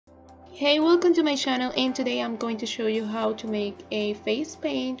Hey, welcome to my channel, and today I'm going to show you how to make a face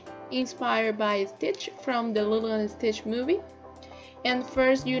paint inspired by Stitch from the Lilo Stitch movie. And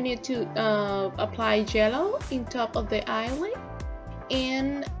first you need to apply jello in top of the eyelid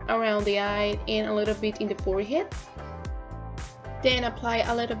and around the eye and a little bit in the forehead. Then apply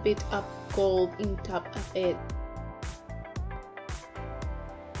a little bit of gold in top of it.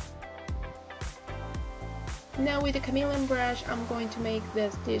 Now with the chameleon brush, I'm going to make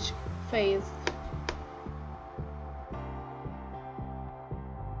the Stitch face.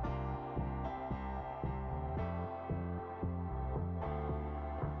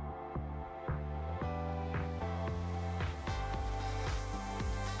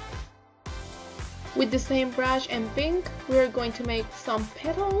 With the same brush and pink, we are going to make some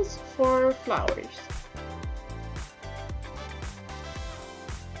petals for flowers.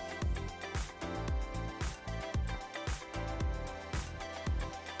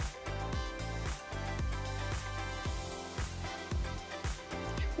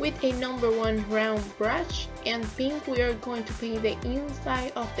 With a number 1 round brush and pink, we are going to paint the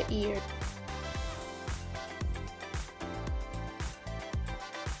inside of the ear.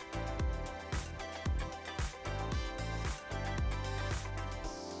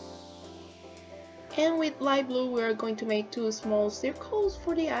 And with light blue, we are going to make 2 small circles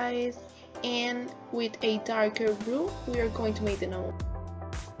for the eyes, and with a darker blue, we are going to make the nose.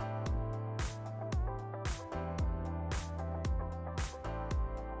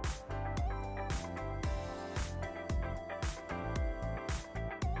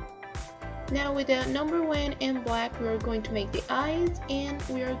 Now with the number 1 and black, we are going to make the eyes, and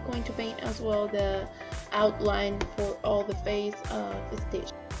we are going to paint as well the outline for all the face of Stitch.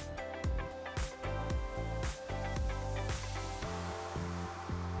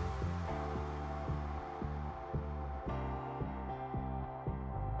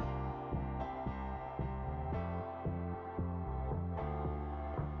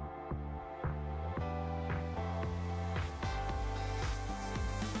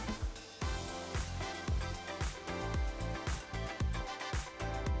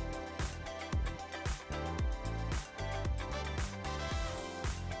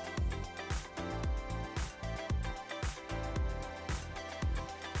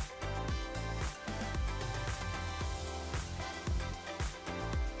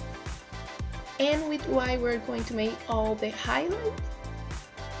 And with white, we're going to make all the highlights.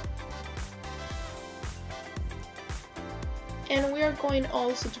 And we are going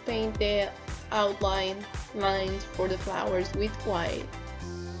also to paint the outline lines for the flowers with white.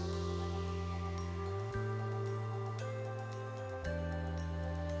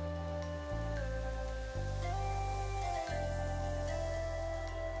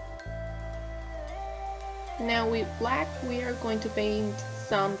 Now with black, we are going to paint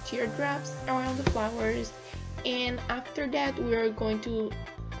some teardrops around the flowers, and after that we are going to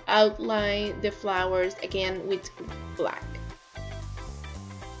outline the flowers again with black.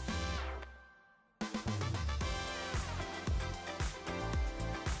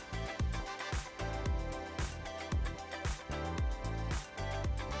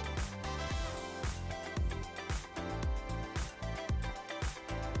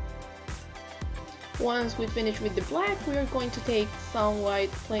 Once we finish with the black, we are going to take some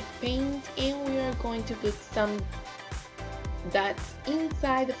white paint and we are going to put some dots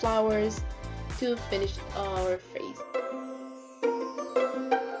inside the flowers to finish our face.